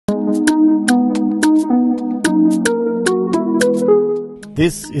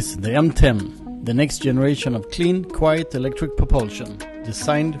This is the M10, the next generation of clean, quiet electric propulsion,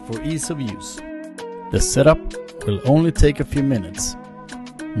 designed for ease of use. The setup will only take a few minutes.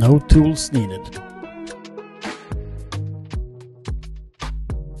 No tools needed.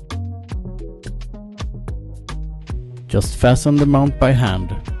 Just fasten the mount by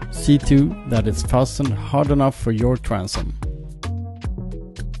hand. See to that it's fastened hard enough for your transom.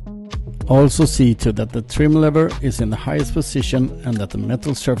 Also see to that the trim lever is in the highest position and that the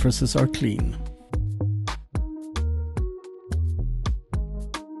metal surfaces are clean.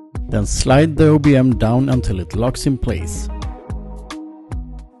 Then slide the OBM down until it locks in place.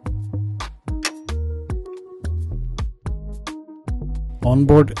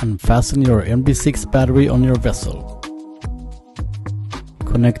 Onboard and fasten your MB6 battery on your vessel.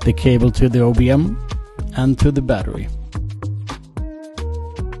 Connect the cable to the OBM and to the battery.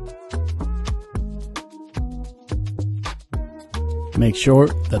 Make sure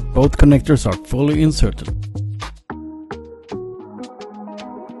that both connectors are fully inserted.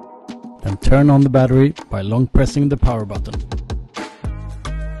 Then turn on the battery by long pressing the power button.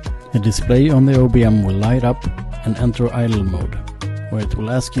 The display on the OBM will light up and enter idle mode, where it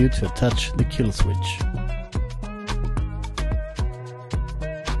will ask you to attach the kill switch.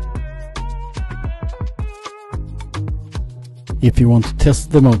 If you want to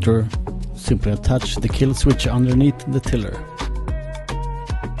test the motor, simply attach the kill switch underneath the tiller.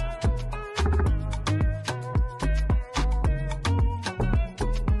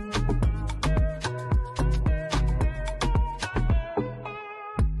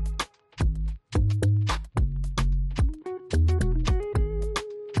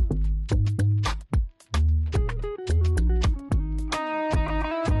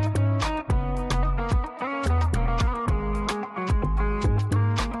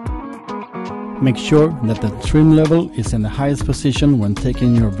 Make sure that the trim level is in the highest position when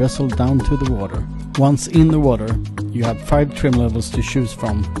taking your vessel down to the water. Once in the water, you have 5 trim levels to choose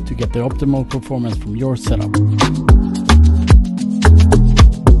from to get the optimal performance from your setup.